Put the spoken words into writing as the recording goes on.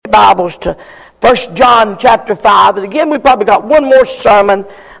Bibles to 1 John chapter 5. And again, we probably got one more sermon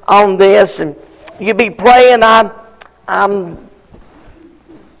on this. And you'll be praying.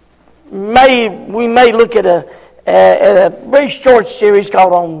 We may look at a very short series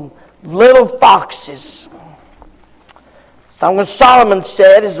called On Little Foxes. Something Solomon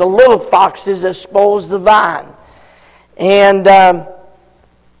said is the little foxes that spoils the vine. And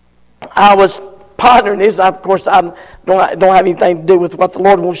I was pondering this. Of course, I don't have anything to do with what the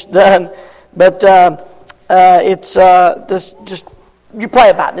Lord wants done, but it's just you pray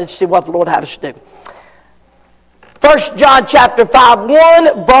about it and see what the Lord has to do. 1 John chapter 5,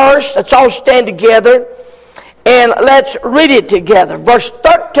 one verse. Let's all stand together and let's read it together. Verse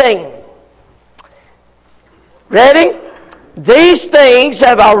 13. Ready? These things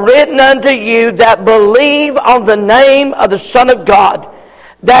have I written unto you that believe on the name of the Son of God,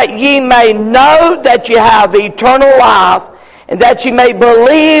 that ye may know that ye have eternal life, and that ye may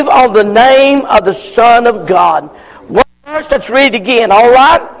believe on the name of the Son of God. One verse, let's read it again, all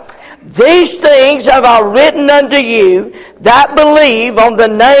right? These things have I written unto you that believe on the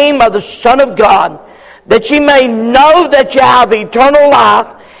name of the Son of God, that ye may know that ye have eternal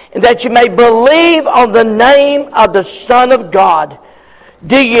life, and that you may believe on the name of the Son of God.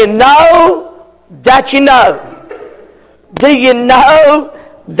 Do you know that you know? Do you know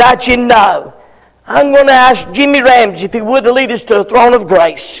that you know? I'm going to ask Jimmy Ramsey if he would to lead us to the throne of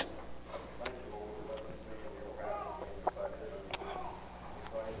grace.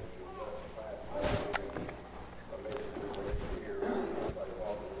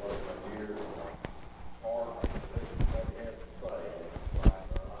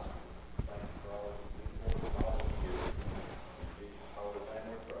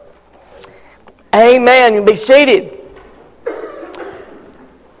 Amen. You be seated.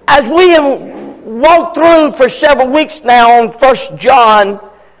 As we have walked through for several weeks now on 1 John,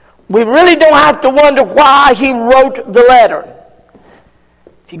 we really don't have to wonder why he wrote the letter.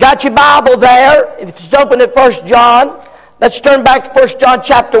 If you got your Bible there, if it's open at 1 John, let's turn back to 1 John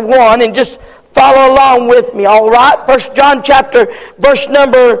chapter 1 and just follow along with me, all right? 1 John chapter 1,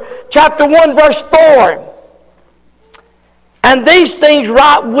 verse 4. And these things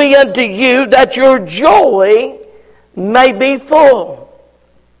write we unto you, that your joy may be full.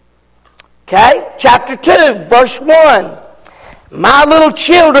 Okay? Chapter 2, verse 1. My little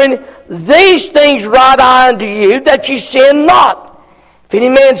children, these things write I unto you, that ye sin not. If any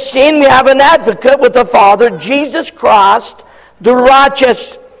man sin, we have an advocate with the Father, Jesus Christ, the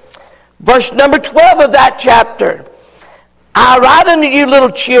righteous. Verse number 12 of that chapter. I write unto you, little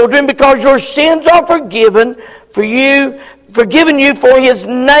children, because your sins are forgiven for you for his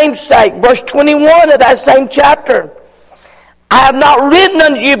name's sake. Verse 21 of that same chapter. I have not written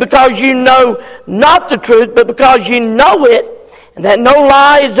unto you because you know not the truth, but because you know it, and that no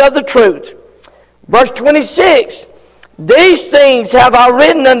lie is of the truth. Verse 26. These things have I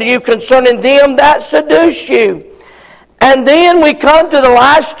written unto you concerning them that seduce you. And then we come to the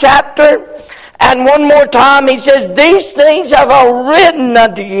last chapter, and one more time he says, these things have I written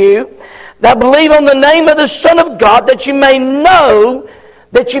unto you that believe on the name of the Son of God, that you may know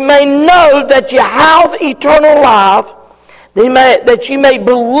that you have eternal life, that you may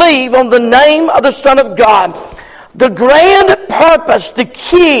believe on the name of the Son of God. The grand purpose, the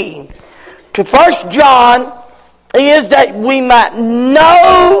key to 1 John is that we might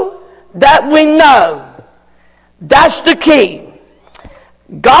know that we know. That's the key.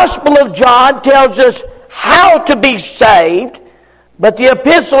 Gospel of John tells us how to be saved, but the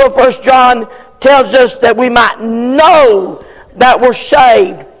epistle of 1 John tells us that we might know that we're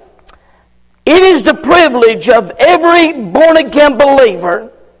saved. It is the privilege of every born-again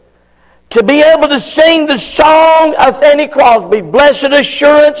believer to be able to sing the song of Fanny Crosby, Blessed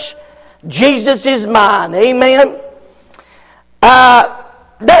Assurance, Jesus is mine. Amen.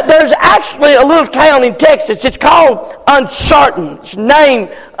 There's actually a little town in Texas. It's called Uncertain. It's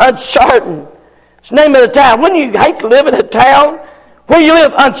named Uncertain. It's the name of the town. Wouldn't you hate to live in a town where you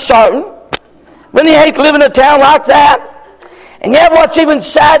live uncertain? Wouldn't you hate to live in a town like that? And yet what's even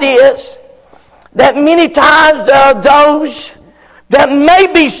sad is that many times there are those that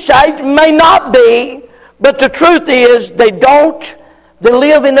may be saved, may not be, but the truth is they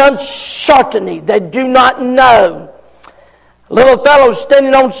live in uncertainty. They do not know. A little fellow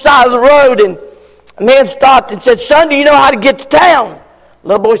standing on the side of the road, and a man stopped and said, son, do you know how to get to town? The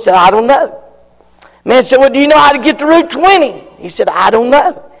little boy said, I don't know. The man said, well, do you know how to get to Route 20? He said, I don't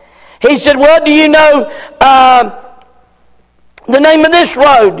know. He said, well, do you know the name of this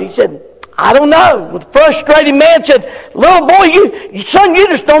road? He said, I don't know. The frustrated man said, little boy, son, you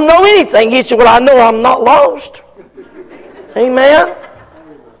just don't know anything. He said, well, I know I'm not lost. Amen.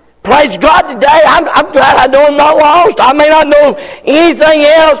 Praise God today. I'm glad I know I'm not lost. I may not know anything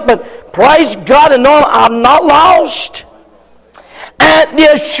else, but praise God, I know I'm not lost. And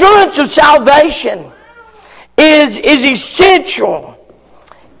the assurance of salvation is essential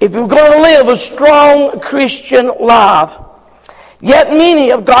if you're going to live a strong Christian life. Yet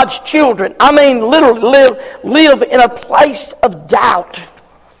many of God's children, literally live in a place of doubt.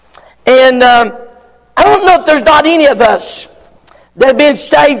 And I don't know if there's not any of us that have been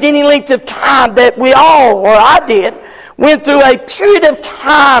saved any length of time that we all, or I did, went through a period of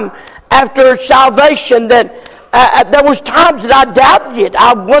time after salvation that there was times that I doubted it.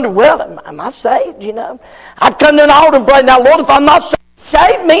 I wondered, well, am I saved? You know, I'd come to an altar and pray, now Lord, if I'm not saved,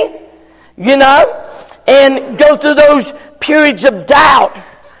 save me. You know, and go through those periods of doubt.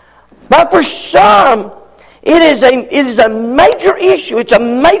 But for some, it is a major issue. It's a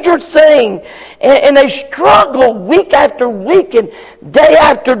major thing. And they struggle week after week and day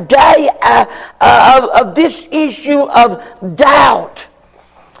after day of this issue of doubt.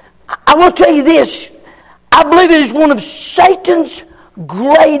 I will tell you this. I believe it is one of Satan's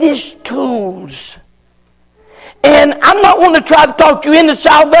greatest tools. And I'm not going to try to talk you into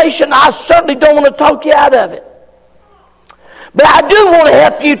salvation. I certainly don't want to talk you out of it. But I do want to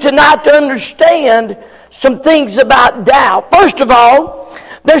help you tonight to understand some things about doubt. First of all,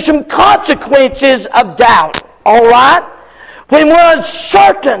 there's some consequences of doubt, all right? When we're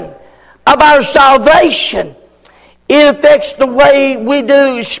uncertain of our salvation, it affects the way we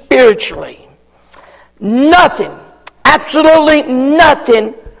do spiritually. Nothing, absolutely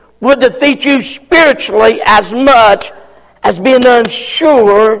nothing would defeat you spiritually as much as being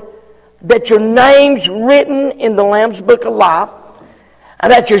unsure that your name's written in the Lamb's Book of Life,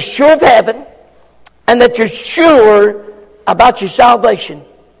 and that you're sure of heaven, and that you're sure about your salvation.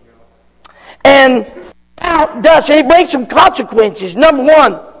 And doubt does, it brings some consequences. Number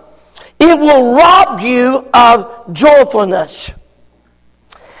one, it will rob you of joyfulness.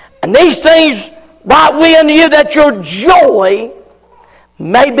 And these things write we unto you that your joy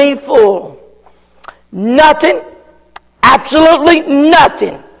may be full. Nothing, absolutely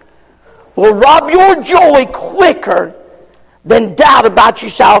nothing, will rob your joy quicker than doubt about your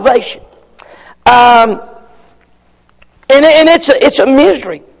salvation. And it's a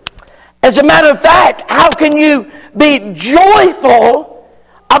misery. As a matter of fact, how can you be joyful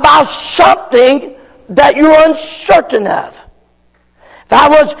about something that you're uncertain of? If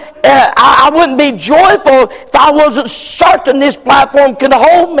I wouldn't be joyful if I wasn't certain this platform can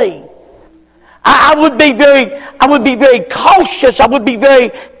hold me. I would be very cautious. I would be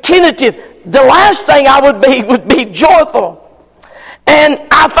very tentative. The last thing I would be joyful. And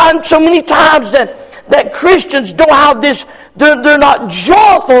I find so many times that Christians don't have this, they're not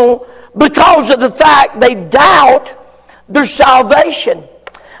joyful because of the fact they doubt their salvation.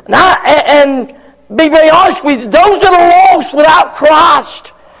 And be very honest with you, those that are lost without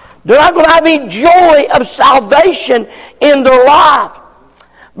Christ, they're not going to have any joy of salvation in their life.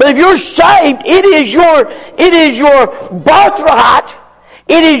 But if you're saved, it is your birthright.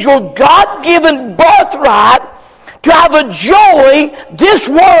 It is your God-given birthright to have a joy this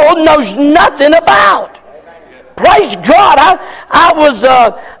world knows nothing about. Praise God! I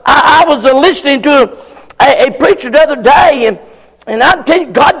was listening to a preacher the other day, and I'm telling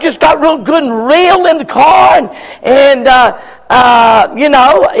you, God just got real good and real in the car, and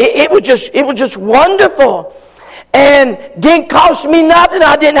it was just wonderful. And didn't cost me nothing.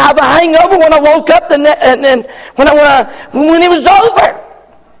 I didn't have a hangover when I woke up and when it was over.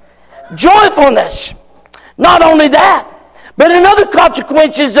 Joyfulness. Not only that, but another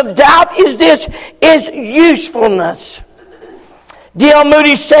consequences of doubt is usefulness. D.L.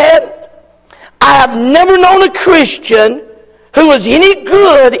 Moody said, I have never known a Christian who was any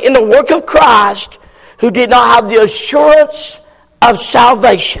good in the work of Christ who did not have the assurance of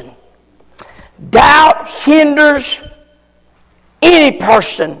salvation. Doubt hinders any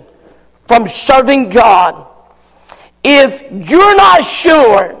person from serving God. If you're not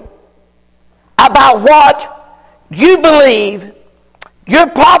sure about what you believe, you're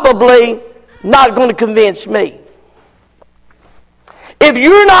probably not going to convince me. If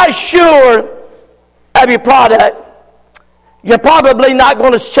you're not sure of your product, you're probably not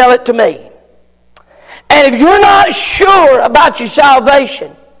going to sell it to me. And if you're not sure about your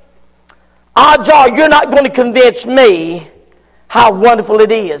salvation, odds are you're not going to convince me how wonderful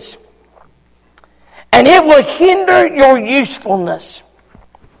it is. And it will hinder your usefulness.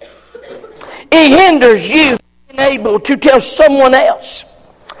 It hinders you being able to tell someone else.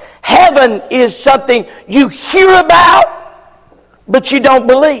 Heaven is something you hear about, but you don't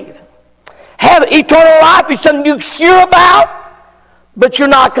believe. Heaven, eternal life is something you hear about, but you're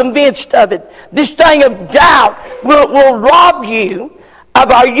not convinced of it. This thing of doubt will rob you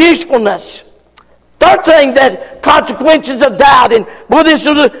of our usefulness. Third thing, that consequences of doubt, and this is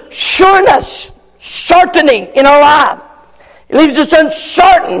a sureness, certainty in our life. It leaves us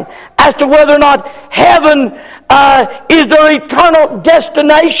uncertain as to whether or not heaven is their eternal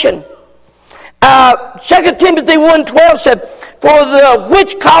destination. 2 Timothy 1:12 said, "For the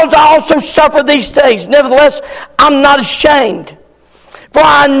which cause I also suffer these things. Nevertheless, I'm not ashamed. For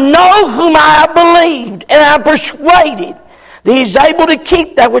I know whom I have believed, and I am persuaded that He is able to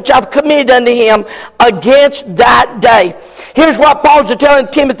keep that which I've committed unto Him against that day." Here's what Paul's telling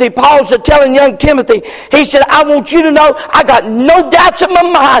Timothy. Paul's telling young Timothy. He said, I want you to know I got no doubts in my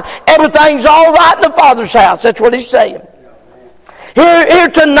mind. Everything's all right in the Father's house. That's what he's saying. Here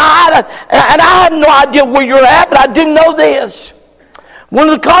tonight, and I have no idea where you're at, but I do know this. One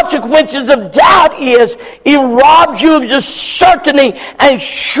of the consequences of doubt is it robs you of the certainty and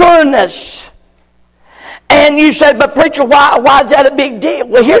sureness. And you said, but preacher, why is that a big deal?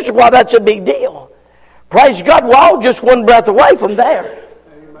 Well, here's why that's a big deal. Praise God, we're all just one breath away from there.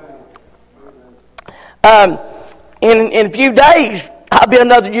 In a few days, I'll be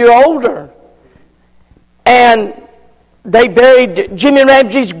another year older. And they buried Jimmy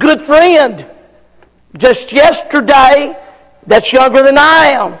Ramsey's good friend just yesterday that's younger than I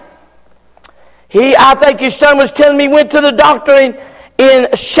am. I think his son was telling me he went to the doctor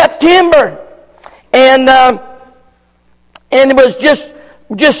in September. And it was just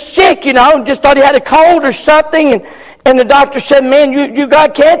sick, just thought he had a cold or something. And the doctor said, man, you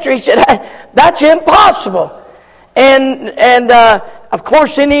got cancer. He said, that's impossible. And of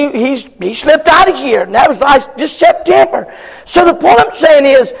course, then he slipped out of here. And that was like just September. So the point I'm saying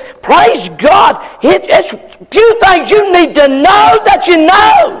is, praise God. It's a few things you need to know that you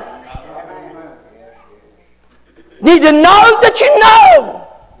know. Need to know that you know.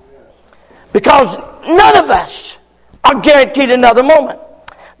 Because none of us are guaranteed another moment.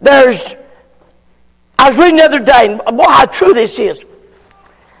 I was reading the other day, and boy, how true this is. A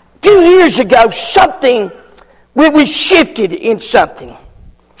few years ago, we shifted in something.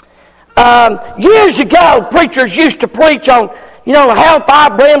 Years ago, preachers used to preach on,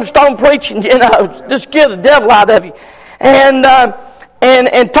 hellfire, brimstone preaching, just scare the devil out of you. And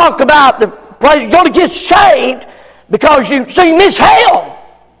talk about you're going to get saved because you miss hell.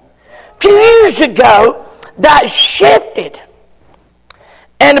 A few years ago, that shifted.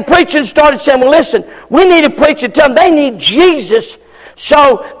 And the preachers started saying, well, listen, we need a preacher to tell them they need Jesus.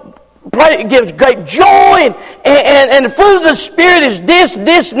 So it gives great joy. And the fruit of the Spirit is this, and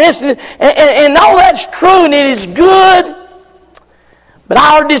this, and all that's true, and it is good. But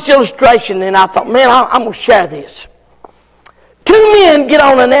I heard this illustration, and I thought, man, I'm going to share this. Two men get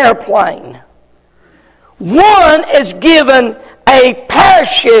on an airplane. One is given a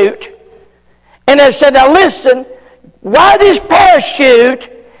parachute, and they said, now listen, wear this parachute,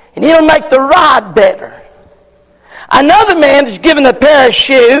 and it'll make the ride better. Another man is given a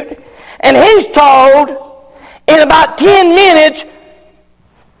parachute, and he's told, in about 10 minutes,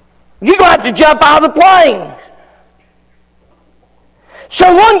 you're going to have to jump out of the plane.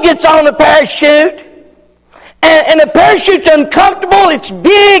 So one gets on the parachute, and the parachute's uncomfortable, it's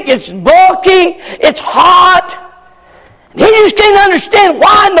big, it's bulky, it's hot. He just can't understand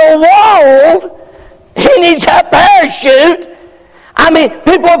why in the world he needs that parachute. I mean,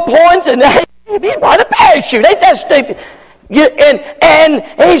 people are pointing, hey, why the parachute? Ain't that stupid? And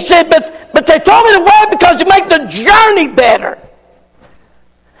he said, but they told me to wear it because it make the journey better.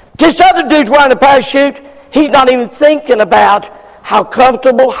 This other dude's wearing a parachute. He's not even thinking about how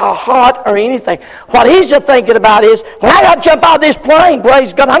comfortable, how hot, or anything. What he's thinking about is, when I got to jump out of this plane,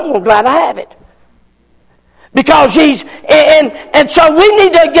 praise God, I'm glad I have it. Because and so we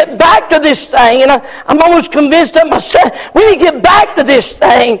need to get back to this thing, and I'm almost convinced of myself. We need to get back to this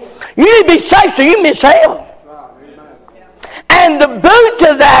thing. You need to be safe so you miss hell. And the boot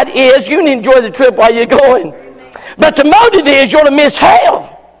to that is you need to enjoy the trip while you're going. But the motive is you're going to miss hell.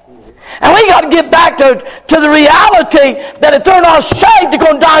 And we got to get back to the reality that if they're not saved, they're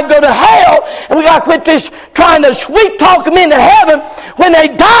going to die and go to hell. And we got to quit this trying to sweet talk them into heaven. When they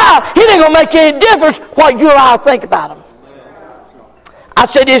die, it ain't going to make any difference what you or I think about them. I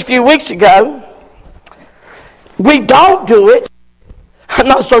said this a few weeks ago. We don't do it. I'm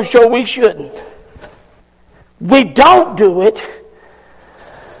not so sure we shouldn't. We don't do it.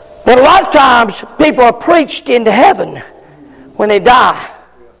 But a lot of times, people are preached into heaven when they die.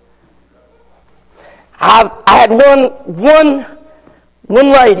 I had one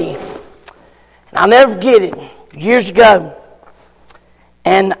lady, and I'll never forget it, years ago.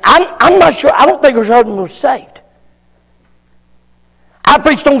 And I'm not sure, I don't think her husband was saved. I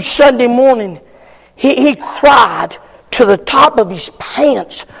preached on Sunday morning. He cried to the top of his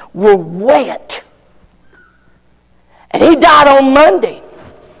pants were wet. And he died on Monday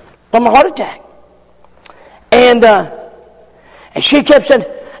from a heart attack. And she kept saying,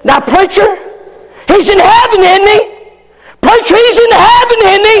 now preacher, he's in heaven, isn't he? Preacher, he's in heaven,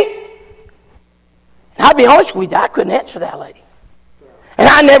 isn't he? And I'll be honest with you, I couldn't answer that lady. And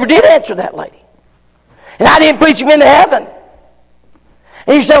I never did answer that lady. And I didn't preach him into heaven.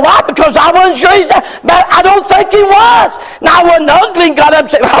 And you say, why? Because I wasn't sure he's there. But I don't think he was. Now, I wasn't ugly and got up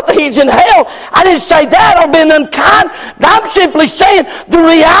and said, well, I think he's in hell. I didn't say that or been unkind. But I'm simply saying the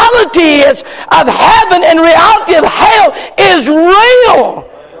reality is of heaven and reality of hell is real.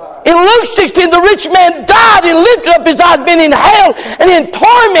 In Luke 16, the rich man died and lifted up his eyes, been in hell and in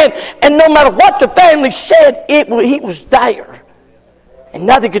torment. And no matter what the family said, he was there. And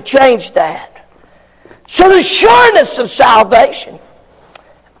nothing could change that. So the sureness of salvation,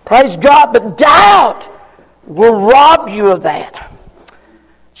 praise God, but doubt will rob you of that.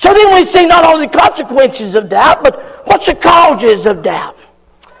 So then we see not only the consequences of doubt, but what's the causes of doubt?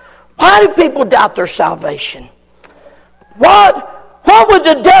 Why do people doubt their salvation? What would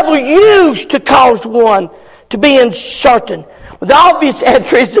the devil use to cause one to be uncertain? Well, the obvious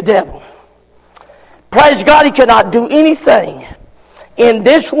answer is the devil. Praise God, he cannot do anything in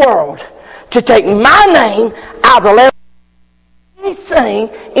this world to take my name out of the level of anything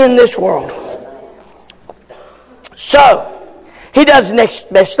in this world. So, he does the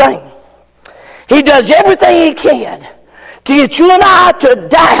next best thing. He does everything he can to get you and I to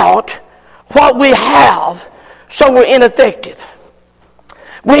doubt what we have so we're ineffective.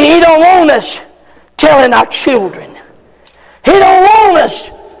 He don't want us telling our children. He don't want us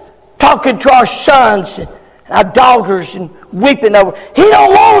talking to our sons and our daughters and weeping over. He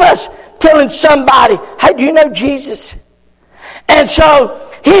don't want us telling somebody, hey, do you know Jesus? And so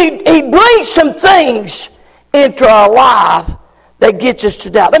he brings some things into our life that gets us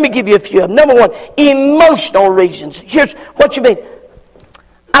to doubt. Let me give you a few of them. Number one, emotional reasons. Here's what you mean.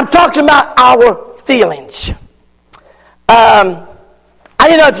 I'm talking about our feelings. I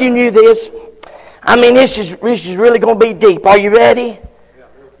didn't know if you knew this. I mean, this is really going to be deep. Are you ready?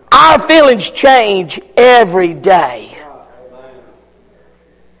 Our feelings change every day.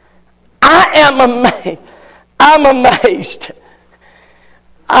 I am amazed. I'm amazed.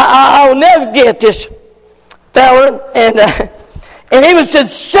 I'll never get this fella, and he was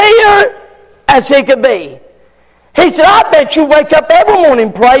sincere as he could be. He said, I bet you wake up every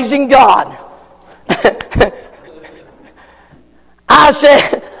morning praising God. I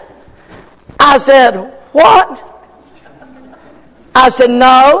said, what? I said,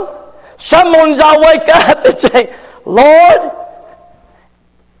 no. Some mornings I wake up and say, Lord,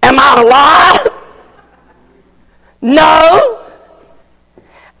 am I alive? No.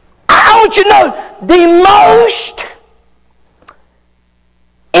 I want you to know the most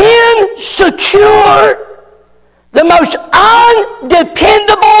insecure, the most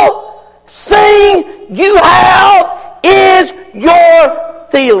undependable thing you have is your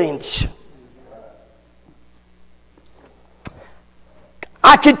feelings.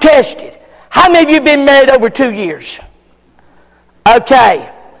 I can test it. How many of you have been married over 2 years? Okay.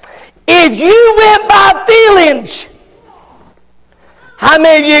 If you went by feelings, how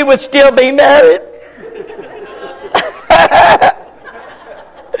many of you would still be married?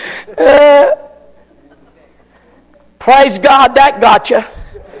 Praise God, that got you.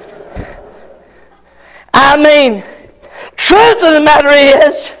 I mean, truth of the matter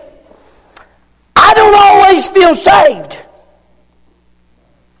is, I don't always feel saved.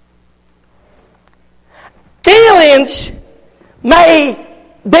 Feelings may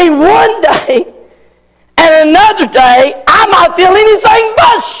be one day, and another day I might feel anything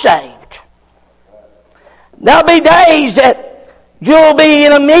but saved. There'll be days that you'll be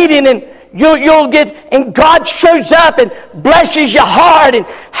in a meeting and you'll get, and God shows up and blesses your heart, and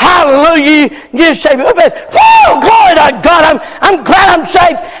hallelujah, you say, whoa, glory to God, I'm glad I'm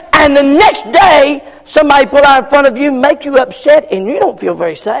saved. And the next day, somebody put out in front of you, make you upset, and you don't feel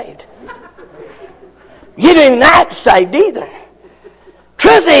very saved. You didn't even act saved either.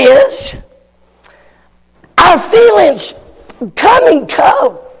 Truth is, our feelings come and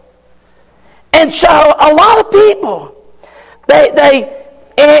go. And so a lot of people,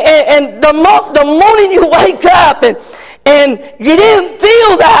 and the morning you wake up and you didn't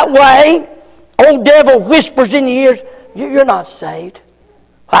feel that way, old devil whispers in your ears, you're not saved.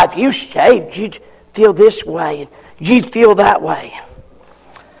 Well, if you saved, you'd feel this way and you'd feel that way.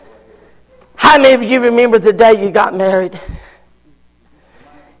 How many of you remember the day you got married?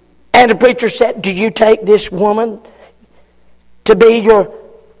 And the preacher said, do you take this woman to be your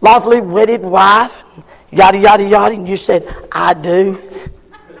lawfully wedded wife? Yada, yada, yada. And you said, I do.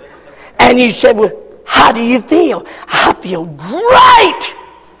 And you said, well, how do you feel? I feel great.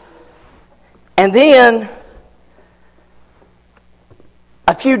 And then,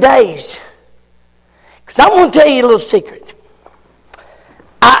 a few days, because I'm going to tell you a little secret.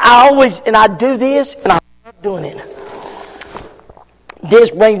 I always, and I do this, and I love doing it.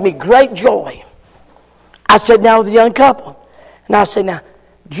 This brings me great joy. I sat down with a young couple, and I said, now,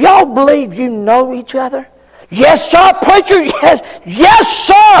 do y'all believe you know each other? Yes, sir, preacher. Yes,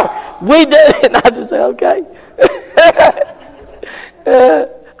 sir. We do. And I just say, okay.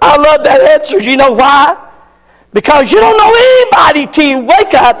 I love that answer. You know why? Because you don't know anybody till you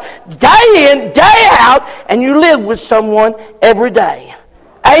wake up day in, day out, and you live with someone every day.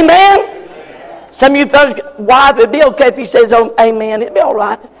 Amen? Some of you fellas, wife, it'd be okay if he says, oh, amen. It'd be all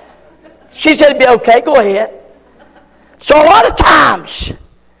right. She said it'd be okay. Go ahead. So a lot of times,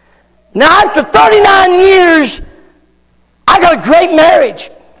 now after 39 years, I got a great marriage.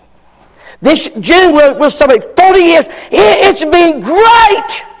 This June we'll celebrate 40 years. It's been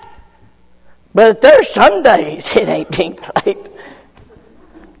great. But there's some days it ain't been great.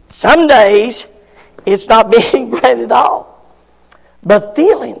 Some days it's not being great at all. But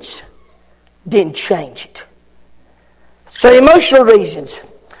feelings didn't change it. So emotional reasons.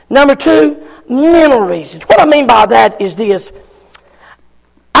 Number 2, mental reasons. What I mean by that is this.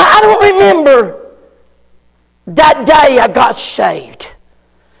 I don't remember that day I got saved.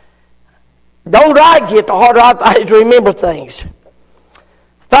 The older I get, the harder I remember things.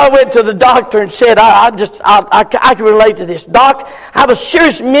 If I went to the doctor and said, I can relate to this. Doc, I have a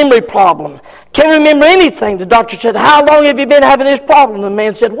serious memory problem. Can't remember anything. The doctor said, how long have you been having this problem? The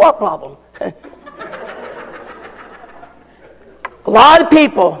man said, what problem? A lot of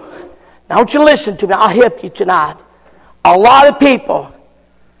people, now don't you listen to me, I'll help you tonight. A lot of people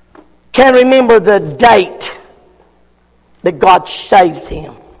can't remember the date that God saved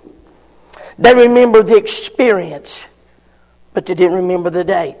him. They remember the experience, but they didn't remember the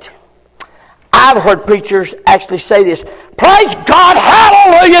date. I've heard preachers actually say this. Praise God,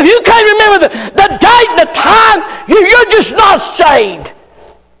 hallelujah. If you can't remember the date and the time, you're just not saved.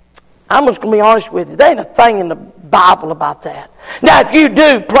 I'm just going to be honest with you. There ain't a thing in the Bible about that. Now, if you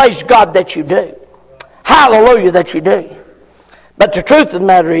do, praise God that you do. Hallelujah that you do. But the truth of the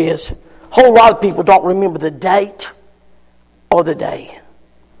matter is, a whole lot of people don't remember the date or the day.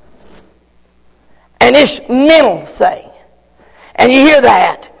 And it's a mental thing. And you hear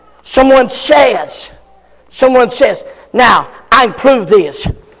that. Someone says, now, I can prove this.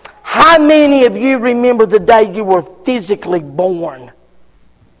 How many of you remember the day you were physically born?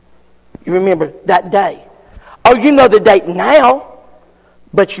 You remember that day. Oh, you know the date now,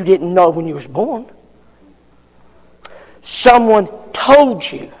 but you didn't know when you was born. Someone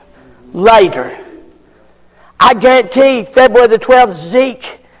told you later. I guarantee February the 12th,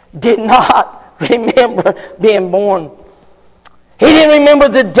 Zeke did not remember being born. He didn't remember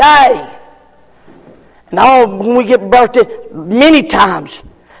the day. Now, when we get birthday, many times.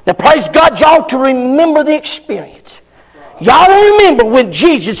 Now, praise God, y'all to remember the experience. Y'all remember when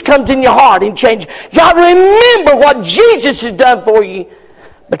Jesus comes in your heart and changes. Y'all remember what Jesus has done for you.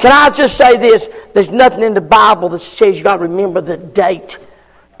 But can I just say this? There's nothing in the Bible that says you got to remember the date.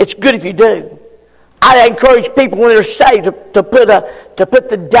 It's good if you do. I encourage people when they're saved to put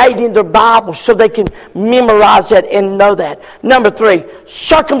the date in their Bible so they can memorize that and know that. Number 3,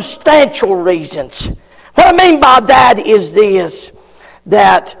 circumstantial reasons. What I mean by that is this,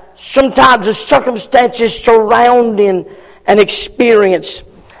 that sometimes the circumstances surrounding an experience.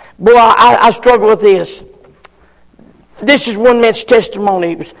 Boy, I struggle with this. This is one man's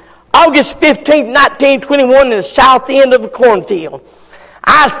testimony. It was August 15th, 1921 in the south end of a cornfield.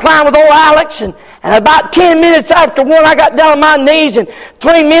 I was playing with old Alex, and about 10 minutes after 1, I got down on my knees, and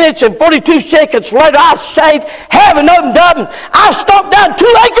 3 minutes and 42 seconds later, I was saved. Heaven opened up, and I stomped down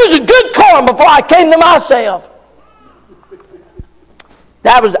 2 acres of good corn before I came to myself.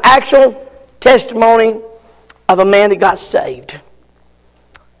 That was actual testimony of a man that got saved.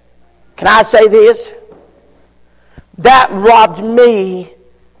 Can I say this? That robbed me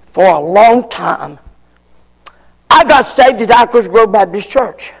for a long time. I got saved at Icors Grove Baptist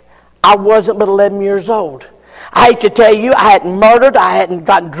Church. I wasn't but 11 years old. I hate to tell you, I hadn't murdered, I hadn't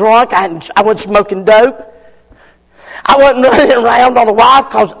gotten drunk, I wasn't smoking dope. I wasn't running around on a wife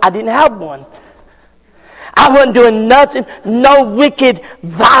because I didn't have one. I wasn't doing nothing, no wicked,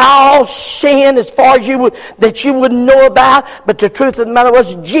 vile sin as far as that you wouldn't know about. But the truth of the matter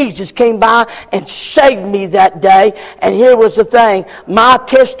was Jesus came by and saved me that day. And here was the thing. My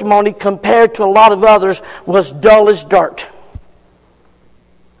testimony compared to a lot of others was dull as dirt.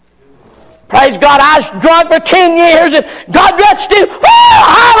 Praise God, I was drunk for 10 years and God got still.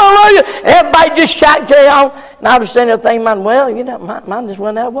 Hallelujah. Everybody just shout, carry on. And I was sitting there thinking, well, mine just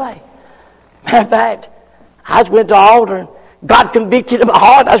went that way. Matter of fact, I just went to the altar and God convicted in my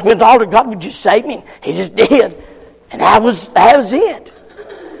heart. I just went to the altar. God would just save me. He just did. And that was it.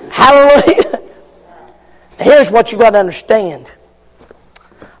 Hallelujah. Here's what you got to understand.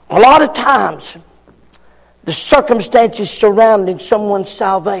 A lot of times, the circumstances surrounding someone's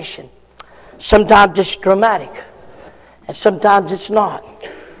salvation, sometimes it's dramatic, and sometimes it's not.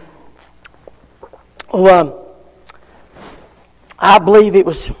 Well, I believe it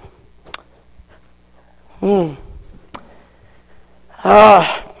was.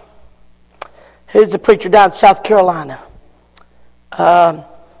 Here's a preacher down in South Carolina. I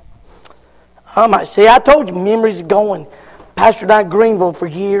told you, memories are going. Pastor down in Greenville for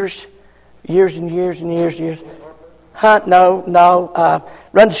years and years. No.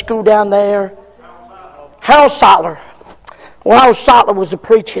 Run the school down there. Harold Sotler. Well, Harold Sotler was a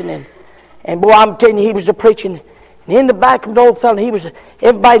preaching, and boy, I'm telling you, he was a preaching. And in the back of the old fella,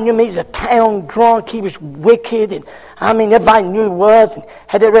 everybody knew him. He was a town drunk. He was wicked, and everybody knew he was, and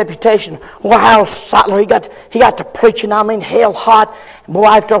had that reputation. Well, Harold Sotler, he got to preaching. Hell hot. And boy,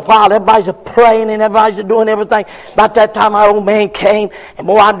 after a while, everybody's a praying and everybody's a doing everything. About that time, our old man came, and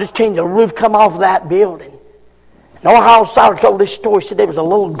boy, I'm just telling you, the roof come off of that building. And old Harold Sotler told this story. He said there was a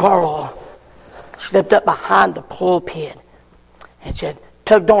little girl slipped up behind the pulpit and said,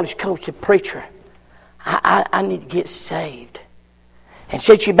 tugged on his coat, said, "Preacher, I need to get saved." And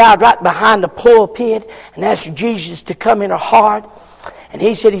said she bowed right behind the pulpit and asked Jesus to come in her heart. And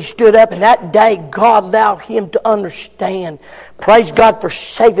he said he stood up, and that day God allowed him to understand. Praise God for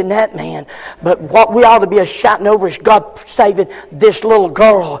saving that man. But what we ought to be shouting over is God saving this little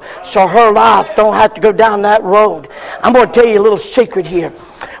girl so her life don't have to go down that road. I'm going to tell you a little secret here.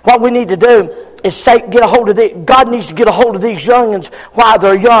 What we need to do is get a hold of God needs to get a hold of these youngins while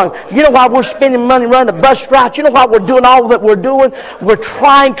they're young. You know why we're spending money running the bus routes? You know why we're doing all that we're doing? We're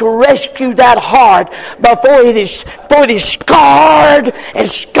trying to rescue that heart before it is scarred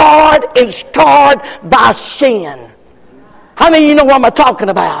by sin. How many of you know what I'm talking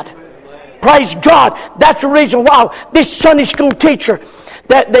about? Praise God. That's the reason why this Sunday school teacher,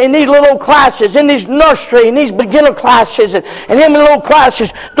 that they need little classes in these nursery and these beginner classes and in the little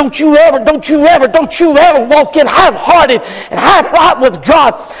classes. Don't you ever walk in half-hearted and half-right with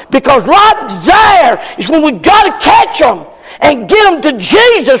God, because right there is when we got to catch them and get them to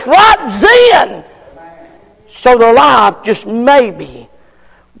Jesus right then, so their life just maybe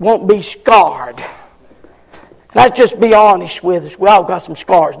won't be scarred. Let's just be honest with us. We all got some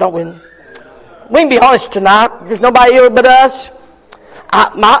scars, don't we? We can be honest tonight. There's nobody here but us.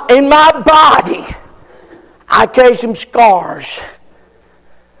 In my body, I carry some scars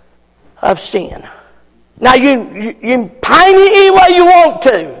of sin. Now, you can paint it any way you want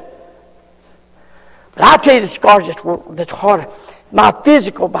to. But I'll tell you the scars that's harder. My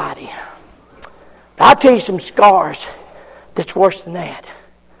physical body. But I'll tell you some scars that's worse than that.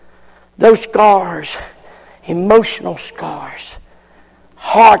 Those scars, emotional scars,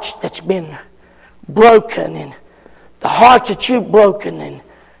 hearts that's been broken, and the hearts that you've broken, and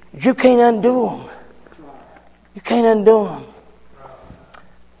you can't undo them. You can't undo them.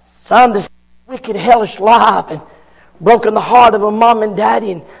 Some of this wicked, hellish life and broken the heart of a mom and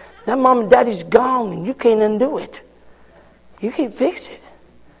daddy, and that mom and daddy's gone, and you can't undo it. You can't fix it.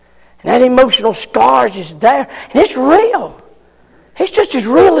 And that emotional scars is there, and it's real. It's just as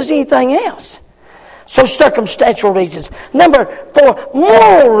real as anything else. So circumstantial reasons. Number 4,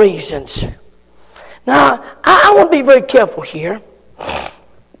 moral reasons. Now, I want to be very careful here.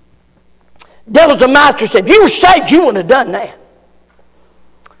 Devil's a master said, if you were saved, you wouldn't have done that.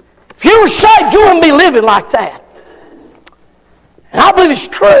 If you were saved, you wouldn't be living like that. And I believe it's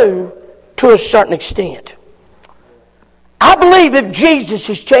true to a certain extent. I believe if Jesus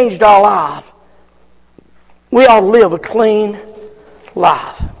has changed our life, we ought to live a clean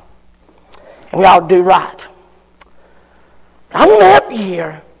life. And we ought to do right. I want to help you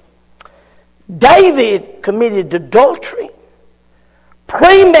here. David committed adultery,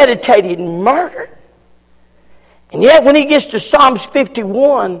 premeditated murder. And yet when he gets to Psalms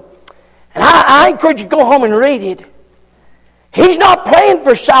 51, and I encourage you to go home and read it, he's not praying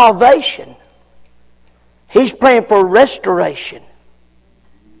for salvation. He's praying for restoration.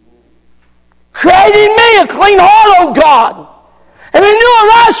 Create in me a clean heart, O God, and renew a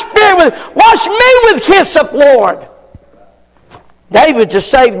right spirit. Wash me with hyssop, Lord. David's a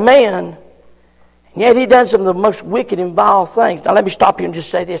saved man. And yet he done some of the most wicked and vile things. Now let me stop you and just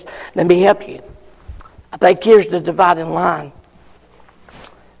say this. Let me help you. I think here's the dividing line.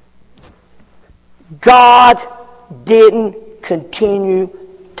 God didn't continue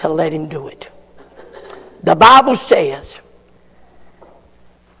to let him do it. The Bible says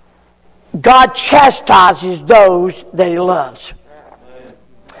God chastises those that he loves.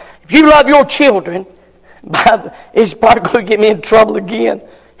 If you love your children, it's probably going to get me in trouble again.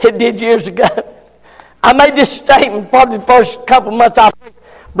 It did years ago. I made this statement probably the first couple months.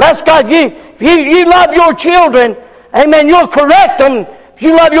 Bless God, you love your children, amen, you'll correct them. If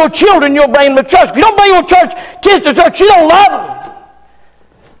you love your children, you'll bring them to church. If you don't bring your kids to church, you don't love them.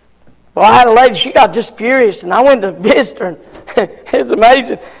 Well, I had a lady, she got just furious, and I went to visit her, and it was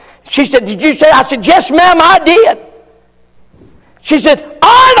amazing. She said, "Did you say?" I said, "Yes, ma'am, I did." She said,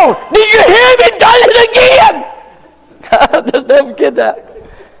 "Arnold, did you hear me done it again?" Just never forget that.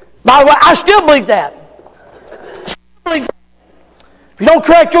 By the way, I still believe that. If you don't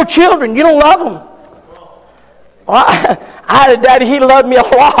correct your children, you don't love them. Well, I had a daddy, he loved me a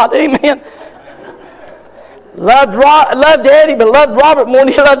lot, amen. Loved Daddy, but loved Robert more than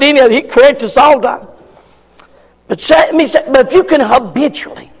he loved any other. He corrected us all the time. But if you can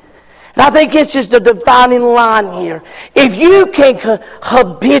habitually, and I think this is the defining line here, if you can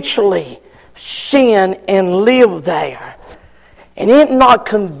habitually sin and live there, and it not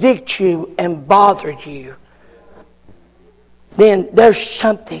convict you and bother you, then there's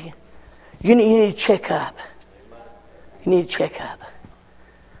something you need to check up. You need to check up.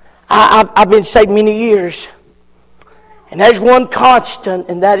 I've been saved many years. And there's one constant,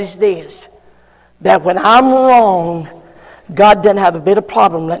 and that is this. That when I'm wrong, God doesn't have a bit of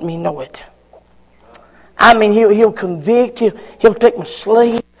problem letting me know it. I mean, He'll convict, He'll take my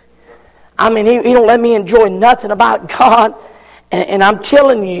sleep. I mean, He don't let me enjoy nothing about God. And I'm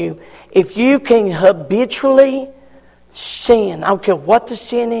telling you, if you can habitually sin, I don't care what the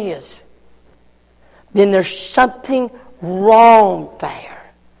sin is, then there's something wrong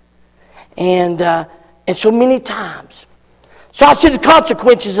there. And so many times. So I see the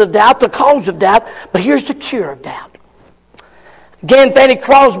consequences of doubt, the cause of doubt, but here's the cure of doubt. Again, Fanny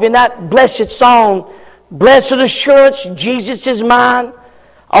Crosby in that blessed song, "Blessed assurance, Jesus is mine.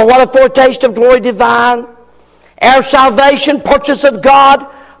 Oh, what a foretaste of glory divine. Our salvation, purchase of God,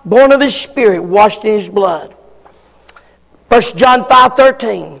 born of His Spirit, washed in His blood." 1 John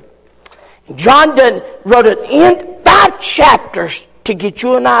 5:13. John wrote it in 5 chapters to get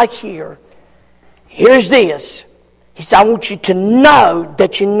you and I here. Here's this. He said, "I want you to know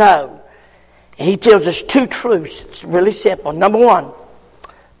that you know." And he tells us 2 truths. It's really simple. Number 1,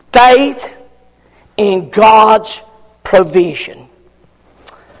 faith in God's provision.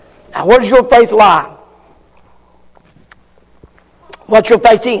 Now, where does your faith lie? What's your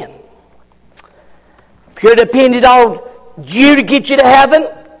faith in? If you're dependent on you to get you to heaven,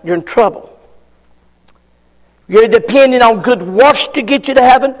 you're in trouble. If you're dependent on good works to get you to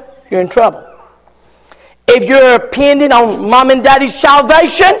heaven, you're in trouble. If you're dependent on mom and daddy's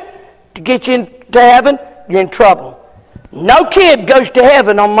salvation to get you into heaven, you're in trouble. No kid goes to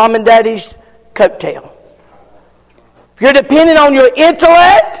heaven on mom and daddy's coattail. If you're dependent on your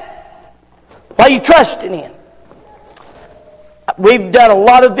intellect, what are you trusting in? We've done a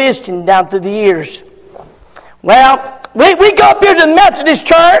lot of visiting down through the years. Well, we go up here to the Methodist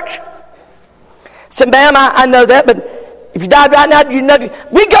church. Say, "Ma'am, I know that, but if you died right now, you know."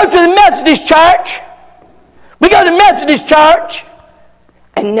 We go to the Methodist church. We go to the Methodist church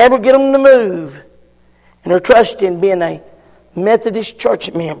and never get them to move. And they're trusting being a Methodist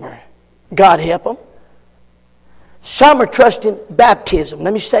church member. God help them. Some are trusting baptism.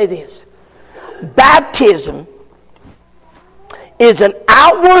 Let me say this. Baptism is an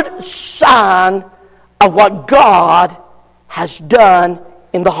outward sign of what God has done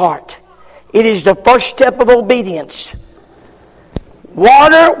in the heart. It is the first step of obedience.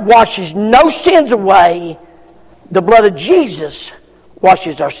 Water washes no sins away. The blood of Jesus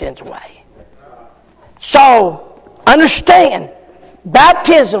washes our sins away. So, understand,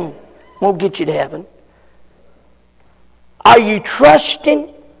 baptism won't get you to heaven. Are you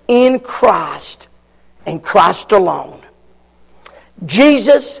trusting in Christ and Christ alone?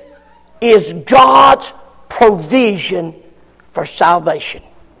 Jesus is God's provision for salvation.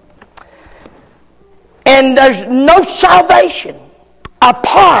 And there's no salvation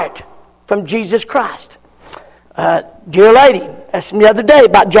apart from Jesus Christ. Dear lady asked me the other day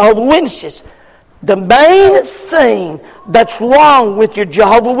about Jehovah's Witnesses. The main thing that's wrong with your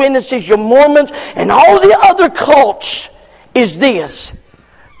Jehovah's Witnesses, your Mormons, and all the other cults is this.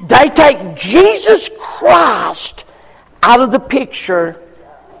 They take Jesus Christ out of the picture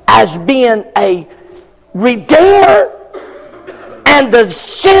as being a Redeemer and the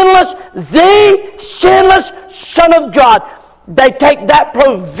sinless Son of God. They take that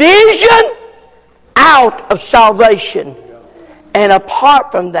provision out of salvation. And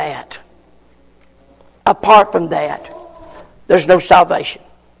apart from that, there's no salvation.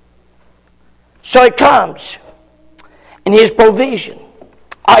 So it comes in His provision.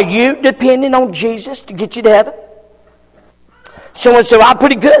 Are you depending on Jesus to get you to heaven? Someone said, well, I'm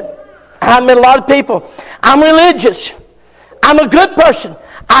pretty good. I met a lot of people. I'm religious. I'm a good person.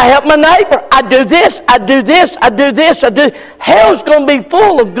 I help my neighbor. I do this, I do this, I do this, I do. Hell's going to be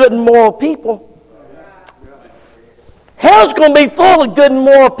full of good and moral people. Hell's going to be full of good and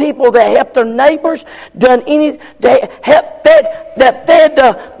moral people that help their neighbors, that fed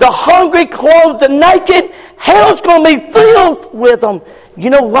the hungry, clothed the naked. Hell's going to be filled with them.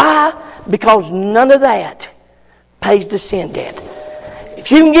 You know why? Because none of that pays the sin debt. If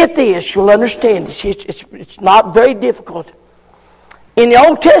you can get this, you'll understand this. It's not very difficult. In the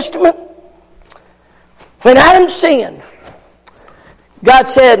Old Testament, when Adam sinned, God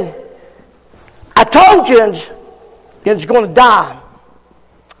said, I told you it's going to die.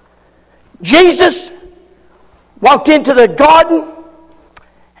 Jesus walked into the garden,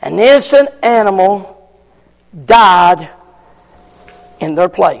 an innocent animal died in their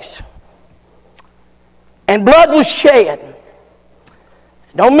place. And blood was shed.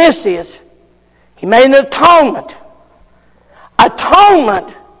 Don't miss this. He made an atonement.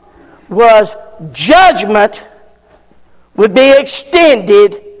 Atonement was judgment would be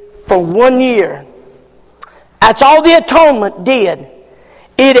extended for 1 year. That's all the atonement did.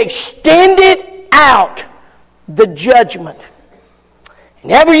 It extended out the judgment.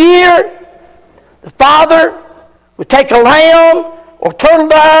 And every year, the Father would take a lamb or turtle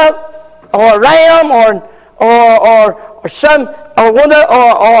dove or a ram or some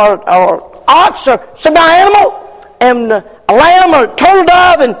or ox or some animal, and a lamb or a turtle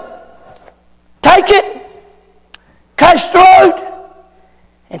dove, and take it, cut its throat,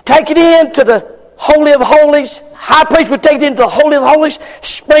 and take it into the Holy of Holies. High priest would take it into the Holy of Holies,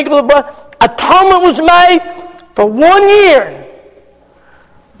 sprinkle the blood. Atonement was made for 1 year.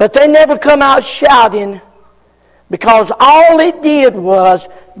 But they never come out shouting, because all it did was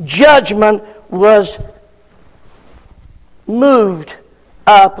judgment was moved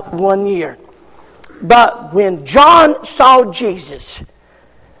up 1 year. But when John saw Jesus,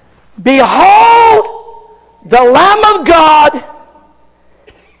 behold the Lamb of God,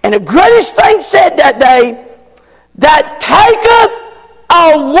 and the greatest thing said that day, that taketh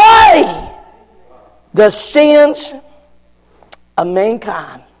away the sins of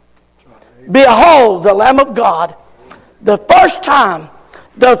mankind. Behold the Lamb of God. The first time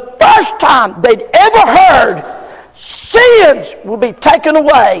they'd ever heard sins will be taken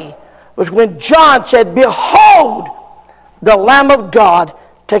away was when John said, behold the Lamb of God,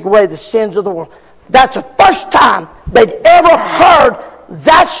 take away the sins of the world. That's the first time they'd ever heard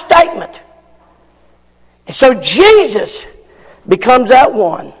that statement. And so Jesus becomes that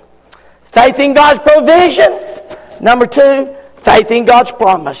one. Faith in God's provision. Number 2, faith in God's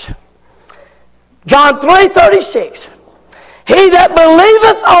promise. John 3:36. He that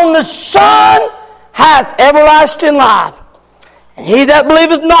believeth on the Son hath everlasting life. And he that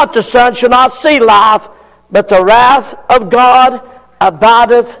believeth not the Son shall not see life, but the wrath of God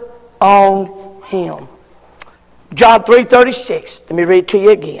abideth on him. John 3:36. Let me read it to you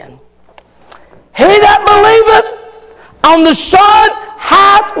again. He that believeth on the Son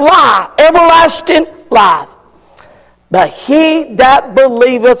hath life, everlasting life. But he that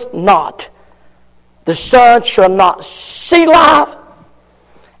believeth not the Son shall not see life,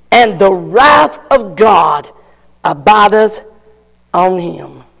 and the wrath of God abideth on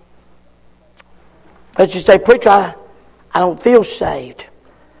him. Let's just say, preacher, I don't feel saved.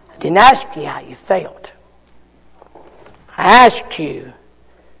 I didn't ask you how you felt. I asked you,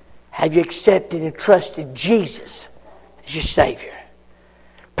 have you accepted and trusted Jesus as your Savior?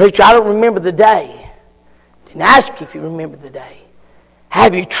 Preacher, I don't remember the day. Didn't ask you if you remember the day.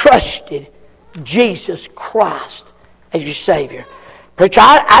 Have you trusted Jesus Christ as your Savior? Preacher,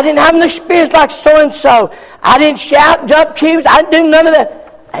 I didn't have an experience like so-and-so. I didn't shout, jump queues. I didn't do none of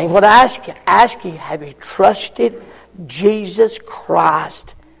that. That ain't what I ask you. I ask you, have you trusted Jesus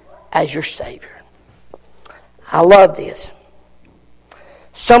Christ as your Savior? I love this.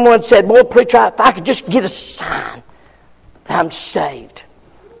 Someone said, boy, preacher, if I could just get a sign that I'm saved.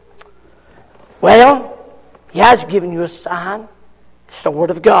 Well, He has given you a sign. It's the Word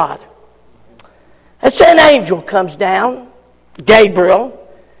of God. Let's say an angel comes down, Gabriel,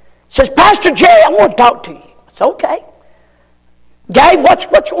 says, Pastor Jerry, I want to talk to you. It's okay. Gabe, what you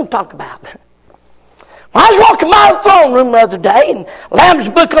want to talk about? Well, I was walking by the throne room the other day, and Lamb's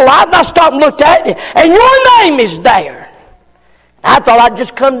Book of Life, and I stopped and looked at it, and your name is there. I thought I'd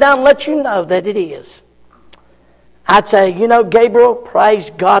just come down and let you know that it is. I'd say, Gabriel, praise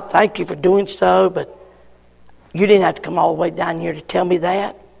God, thank you for doing so, but you didn't have to come all the way down here to tell me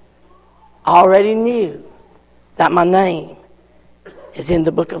that. I already knew that my name is in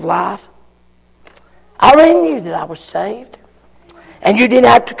the book of life. I already knew that I was saved. And you didn't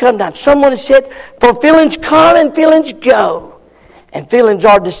have to come down. Someone has said, for feelings come and feelings go. And feelings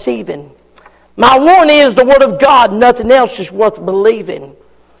are deceiving. My warning is the Word of God. Nothing else is worth believing.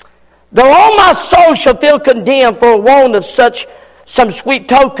 Though all my soul shall feel condemned for a want of some sweet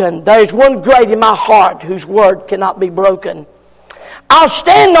token, there is one great in my heart whose word cannot be broken. I'll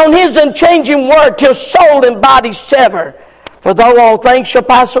stand on His unchanging word till soul and body sever. For though all things shall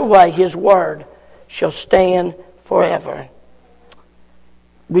pass away, His word shall stand forever.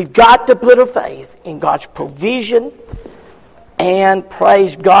 We've got to put our faith in God's provision and,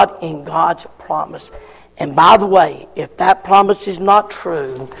 praise God, in God's promise. And by the way, if that promise is not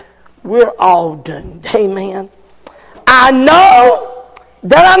true, we're all doomed. Amen. I know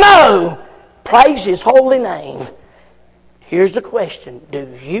that I know. Praise His holy name. Here's the question.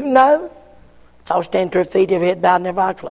 Do you know? So I'll stand to our feet, every head bowed and every eye closed.